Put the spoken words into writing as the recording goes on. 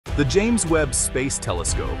The James Webb Space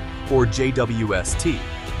Telescope, or JWST,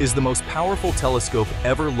 is the most powerful telescope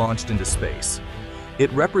ever launched into space.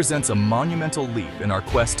 It represents a monumental leap in our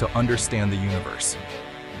quest to understand the universe.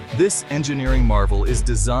 This engineering marvel is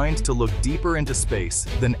designed to look deeper into space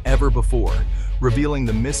than ever before, revealing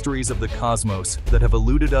the mysteries of the cosmos that have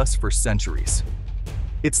eluded us for centuries.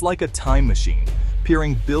 It's like a time machine,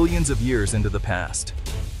 peering billions of years into the past.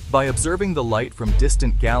 By observing the light from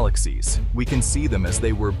distant galaxies, we can see them as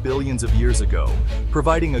they were billions of years ago,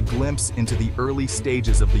 providing a glimpse into the early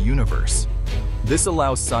stages of the universe. This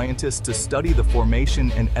allows scientists to study the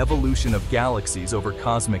formation and evolution of galaxies over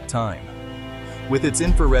cosmic time. With its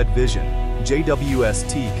infrared vision,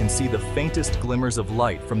 JWST can see the faintest glimmers of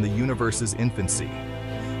light from the universe's infancy.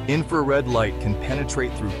 Infrared light can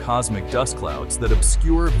penetrate through cosmic dust clouds that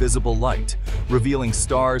obscure visible light, revealing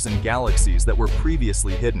stars and galaxies that were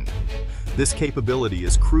previously hidden. This capability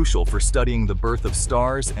is crucial for studying the birth of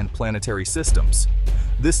stars and planetary systems.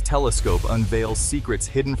 This telescope unveils secrets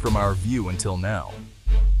hidden from our view until now.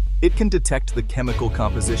 It can detect the chemical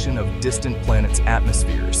composition of distant planets'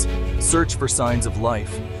 atmospheres, search for signs of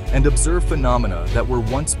life, and observe phenomena that were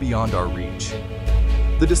once beyond our reach.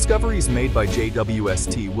 The discoveries made by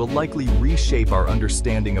JWST will likely reshape our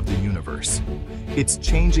understanding of the universe. It's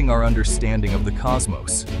changing our understanding of the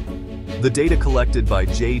cosmos. The data collected by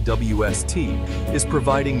JWST is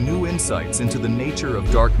providing new insights into the nature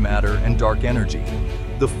of dark matter and dark energy,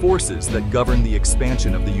 the forces that govern the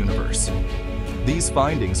expansion of the universe. These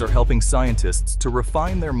findings are helping scientists to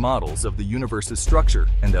refine their models of the universe's structure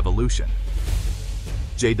and evolution.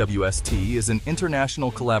 JWST is an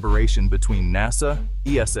international collaboration between NASA,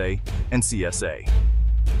 ESA, and CSA.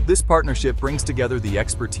 This partnership brings together the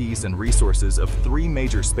expertise and resources of three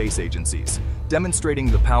major space agencies,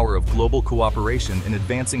 demonstrating the power of global cooperation in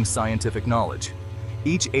advancing scientific knowledge.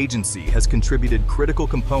 Each agency has contributed critical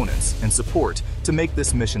components and support to make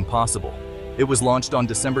this mission possible. It was launched on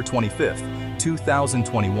December 25,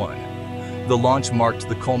 2021. The launch marked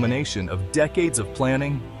the culmination of decades of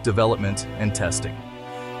planning, development, and testing.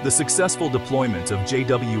 The successful deployment of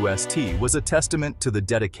JWST was a testament to the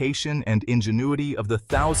dedication and ingenuity of the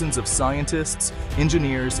thousands of scientists,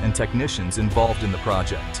 engineers, and technicians involved in the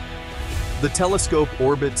project. The telescope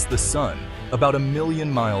orbits the Sun, about 1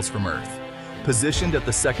 million miles from Earth. Positioned at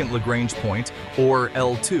the second Lagrange point, or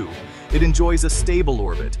L2, it enjoys a stable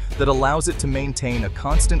orbit that allows it to maintain a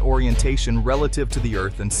constant orientation relative to the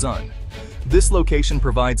Earth and Sun. This location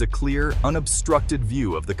provides a clear, unobstructed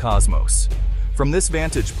view of the cosmos. From this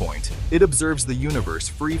vantage point, it observes the universe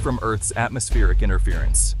free from Earth's atmospheric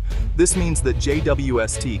interference. This means that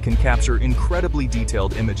JWST can capture incredibly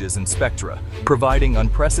detailed images and spectra, providing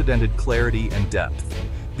unprecedented clarity and depth.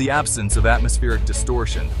 The absence of atmospheric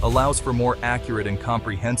distortion allows for more accurate and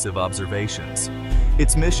comprehensive observations.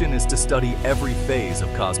 Its mission is to study every phase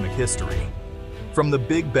of cosmic history. From the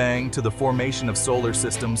Big Bang to the formation of solar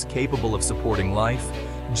systems capable of supporting life,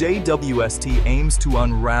 JWST aims to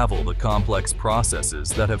unravel the complex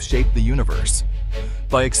processes that have shaped the universe.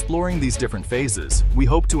 By exploring these different phases, we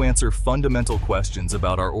hope to answer fundamental questions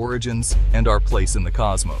about our origins and our place in the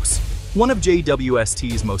cosmos. One of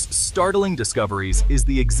JWST's most startling discoveries is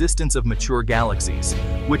the existence of mature galaxies,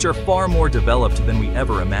 which are far more developed than we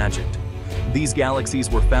ever imagined. These galaxies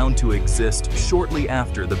were found to exist shortly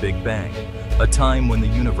after the Big Bang, a time when the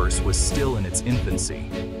universe was still in its infancy.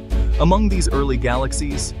 Among these early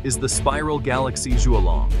galaxies is the spiral galaxy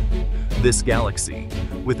Zhuolong. This galaxy,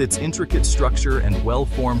 with its intricate structure and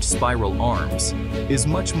well-formed spiral arms, is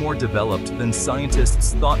much more developed than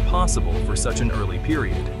scientists thought possible for such an early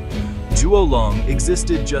period. Zhuolong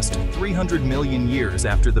existed just 300 million years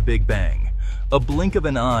after the Big Bang, a blink of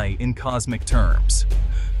an eye in cosmic terms.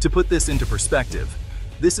 To put this into perspective,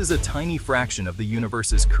 this is a tiny fraction of the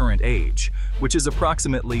universe's current age, which is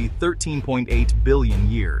approximately 13.8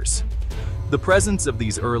 billion years. The presence of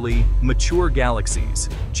these early, mature galaxies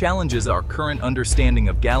challenges our current understanding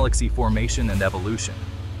of galaxy formation and evolution.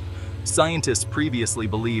 Scientists previously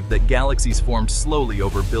believed that galaxies formed slowly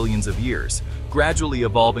over billions of years, gradually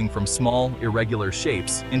evolving from small, irregular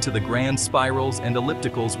shapes into the grand spirals and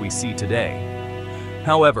ellipticals we see today.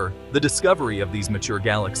 However, the discovery of these mature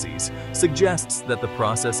galaxies suggests that the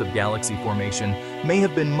process of galaxy formation may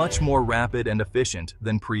have been much more rapid and efficient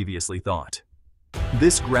than previously thought.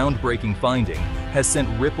 This groundbreaking finding has sent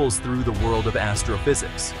ripples through the world of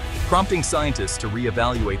astrophysics, prompting scientists to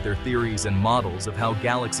reevaluate their theories and models of how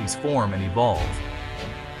galaxies form and evolve.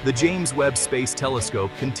 The James Webb Space Telescope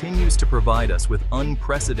continues to provide us with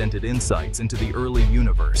unprecedented insights into the early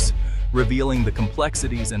universe, revealing the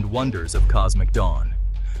complexities and wonders of cosmic dawn.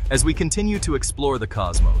 As we continue to explore the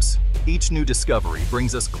cosmos, each new discovery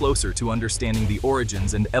brings us closer to understanding the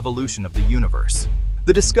origins and evolution of the universe.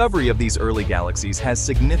 The discovery of these early galaxies has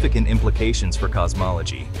significant implications for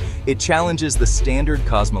cosmology. It challenges the standard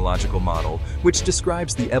cosmological model, which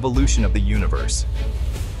describes the evolution of the universe.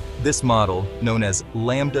 This model, known as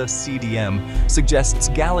lambda CDM, suggests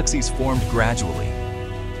galaxies formed gradually.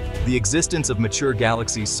 The existence of mature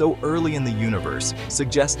galaxies so early in the universe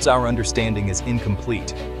suggests our understanding is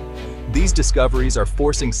incomplete. These discoveries are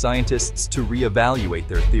forcing scientists to reevaluate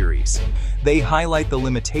their theories. They highlight the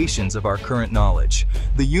limitations of our current knowledge.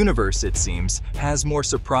 The universe, it seems, has more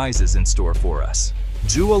surprises in store for us.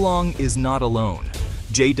 Zhuolong is not alone.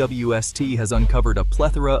 JWST has uncovered a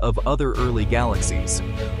plethora of other early galaxies.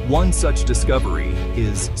 One such discovery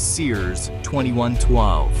is Sears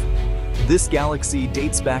 2112. This galaxy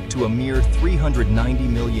dates back to a mere 390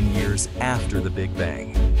 million years after the Big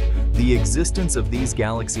Bang. The existence of these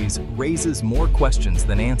galaxies raises more questions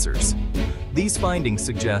than answers. These findings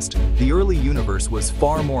suggest the early universe was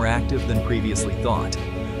far more active than previously thought.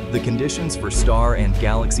 The conditions for star and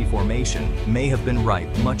galaxy formation may have been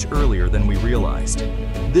ripe much earlier than we realized.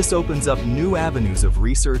 This opens up new avenues of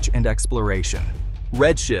research and exploration.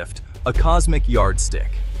 Redshift, a cosmic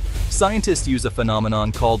yardstick. Scientists use a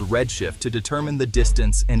phenomenon called redshift to determine the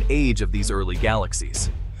distance and age of these early galaxies.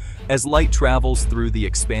 As light travels through the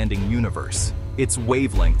expanding universe, its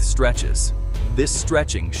wavelength stretches. This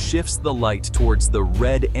stretching shifts the light towards the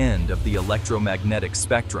red end of the electromagnetic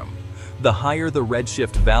spectrum. The higher the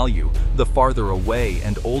redshift value, the farther away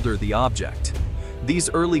and older the object. These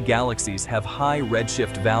early galaxies have high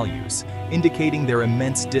redshift values, indicating their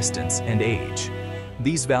immense distance and age.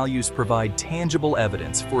 These values provide tangible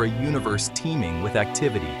evidence for a universe teeming with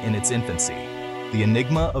activity in its infancy. The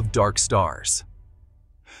Enigma of dark stars.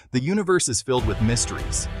 The universe is filled with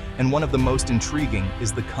mysteries, and one of the most intriguing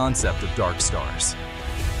is the concept of dark stars.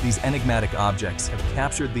 These enigmatic objects have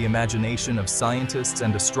captured the imagination of scientists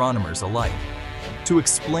and astronomers alike. To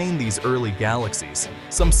explain these early galaxies,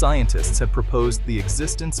 some scientists have proposed the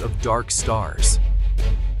existence of dark stars.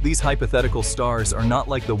 These hypothetical stars are not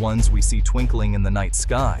like the ones we see twinkling in the night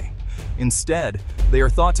sky. Instead, they are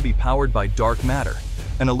thought to be powered by dark matter,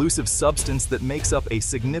 an elusive substance that makes up a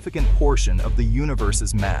significant portion of the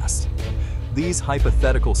universe's mass. These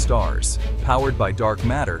hypothetical stars, powered by dark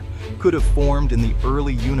matter, could have formed in the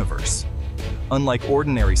early universe. Unlike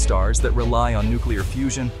ordinary stars that rely on nuclear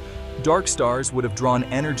fusion, dark stars would have drawn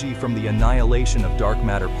energy from the annihilation of dark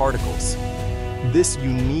matter particles. This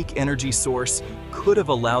unique energy source could have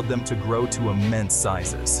allowed them to grow to immense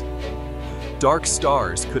sizes. Dark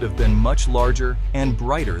stars could have been much larger and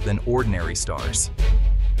brighter than ordinary stars.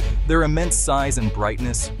 Their immense size and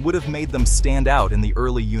brightness would have made them stand out in the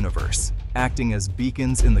early universe, acting as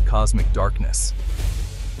beacons in the cosmic darkness.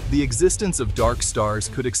 The existence of dark stars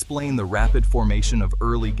could explain the rapid formation of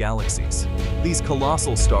early galaxies. These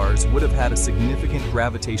colossal stars would have had a significant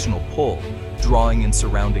gravitational pull, drawing in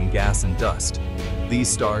surrounding gas and dust. These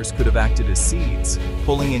stars could have acted as seeds,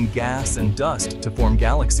 pulling in gas and dust to form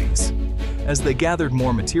galaxies. As they gathered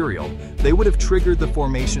more material, they would have triggered the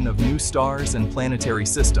formation of new stars and planetary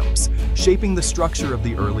systems, shaping the structure of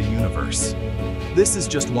the early universe. This is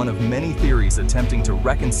just one of many theories attempting to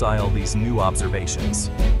reconcile these new observations.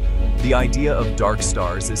 The idea of dark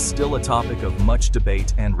stars is still a topic of much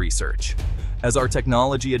debate and research. As our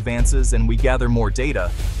technology advances and we gather more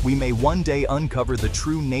data, we may one day uncover the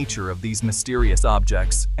true nature of these mysterious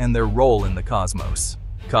objects and their role in the cosmos.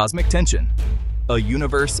 Cosmic tension. A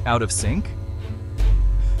universe out of sync?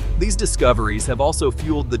 These discoveries have also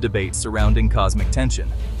fueled the debate surrounding cosmic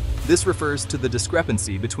tension. This refers to the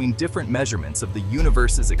discrepancy between different measurements of the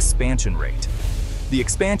universe's expansion rate. The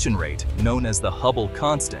expansion rate, known as the Hubble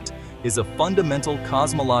constant, is a fundamental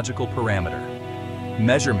cosmological parameter.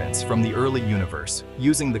 Measurements from the early universe,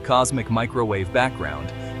 using the cosmic microwave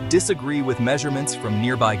background, disagree with measurements from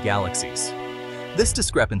nearby galaxies. This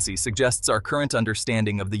discrepancy suggests our current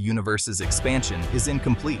understanding of the universe's expansion is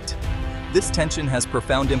incomplete. This tension has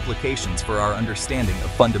profound implications for our understanding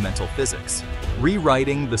of fundamental physics.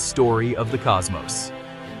 Rewriting the story of the cosmos.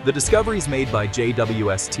 The discoveries made by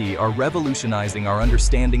JWST are revolutionizing our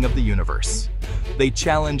understanding of the universe. They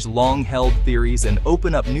challenge long-held theories and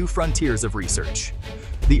open up new frontiers of research.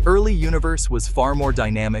 The early universe was far more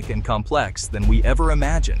dynamic and complex than we ever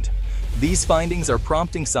imagined. These findings are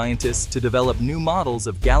prompting scientists to develop new models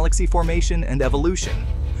of galaxy formation and evolution.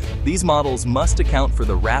 These models must account for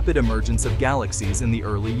the rapid emergence of galaxies in the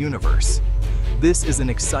early universe. This is an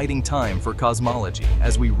exciting time for cosmology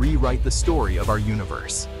as we rewrite the story of our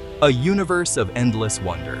universe. A universe of endless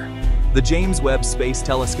wonder. The James Webb Space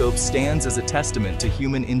Telescope stands as a testament to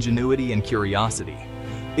human ingenuity and curiosity.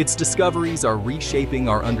 Its discoveries are reshaping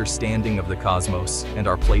our understanding of the cosmos and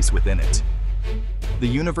our place within it. The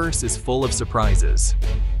universe is full of surprises.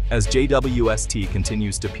 As JWST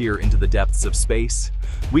continues to peer into the depths of space,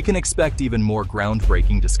 we can expect even more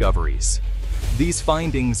groundbreaking discoveries. These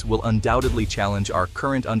findings will undoubtedly challenge our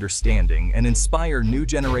current understanding and inspire new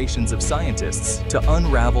generations of scientists to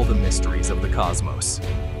unravel the mysteries of the cosmos.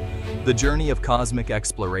 The journey of cosmic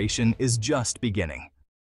exploration is just beginning.